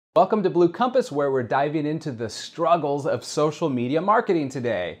Welcome to Blue Compass, where we're diving into the struggles of social media marketing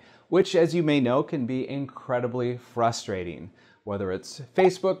today, which, as you may know, can be incredibly frustrating. Whether it's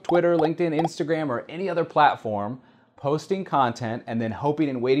Facebook, Twitter, LinkedIn, Instagram, or any other platform, posting content and then hoping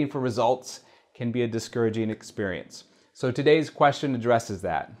and waiting for results can be a discouraging experience. So today's question addresses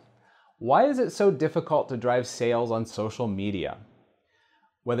that. Why is it so difficult to drive sales on social media?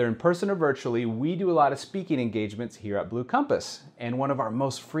 Whether in person or virtually, we do a lot of speaking engagements here at Blue Compass. And one of our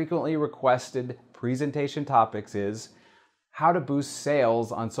most frequently requested presentation topics is how to boost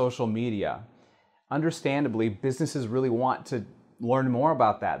sales on social media. Understandably, businesses really want to learn more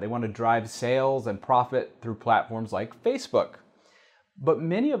about that. They want to drive sales and profit through platforms like Facebook. But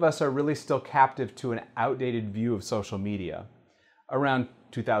many of us are really still captive to an outdated view of social media. Around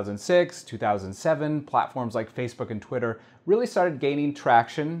 2006, 2007, platforms like Facebook and Twitter really started gaining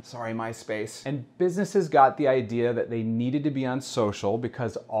traction, MySpace, and businesses got the idea that they needed to be on social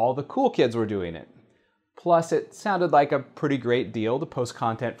because all the cool kids were doing it. Plus, it sounded like a pretty great deal to post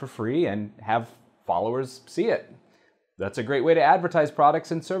content for free and have followers see it. That's a great way to advertise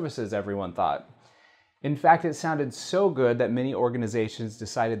products and services, everyone thought. In fact, it sounded so good that many organizations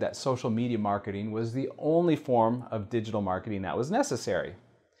decided that social media marketing was the only form of digital marketing that was necessary.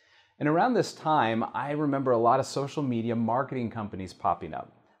 And around this time, I remember a lot of social media marketing companies popping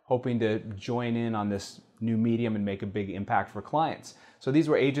up, hoping to join in on this new medium and make a big impact for clients. So these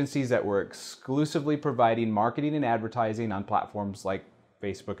were agencies that were exclusively providing marketing and advertising on platforms like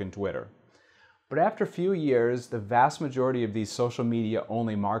Facebook and Twitter. But after a few years, the vast majority of these social media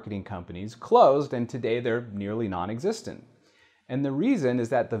only marketing companies closed, and today they're nearly non-existent. And the reason is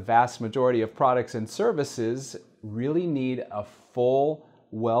that the vast majority of products and services really need a full,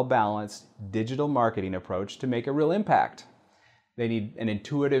 well-balanced digital marketing approach to make a real impact. They need an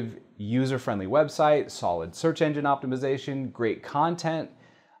intuitive, user-friendly website, solid search engine optimization, great content.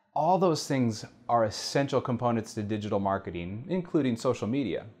 All those things are essential components to digital marketing, including social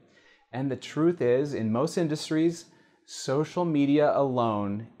media. And the truth is, in most industries, social media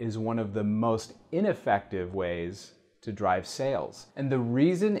alone is one of the most ineffective ways to drive sales. And the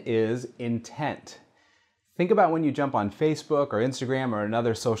reason is intent. Think about when you jump on Facebook or Instagram or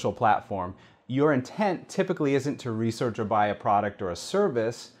another social platform. Your intent typically isn't to research or buy a product or a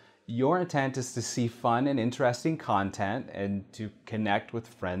service. Your intent is to see fun and interesting content and to connect with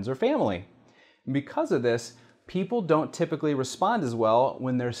friends or family. And because of this, people don't typically respond as well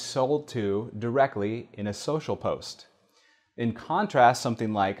when they're sold to directly in a social post. In contrast,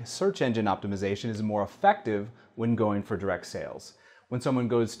 something like search engine optimization is more effective when going for direct sales. When someone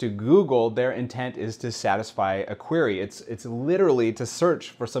goes to Google, their intent is to satisfy a query. It's literally to search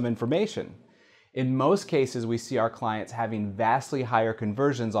for some information. In most cases, we see our clients having vastly higher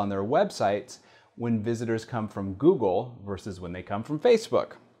conversions on their websites when visitors come from Google versus when they come from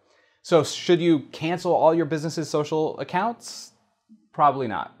Facebook. So should you cancel all your business's social accounts? Probably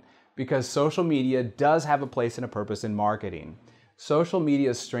not, because social media does have a place and a purpose in marketing. Social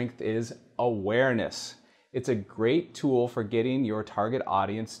media's strength is awareness. It's a great tool for getting your target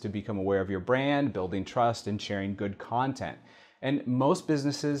audience to become aware of your brand, building trust, and sharing good content. And most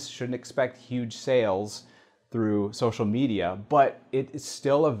businesses shouldn't expect huge sales through social media, but it is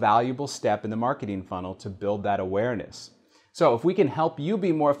still a valuable step in the marketing funnel to build that awareness. So if we can help you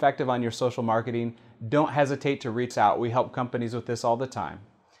be more effective on your social marketing, don't hesitate to reach out. We help companies with this all the time.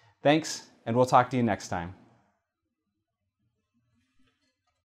 Thanks, and we'll talk to you next time.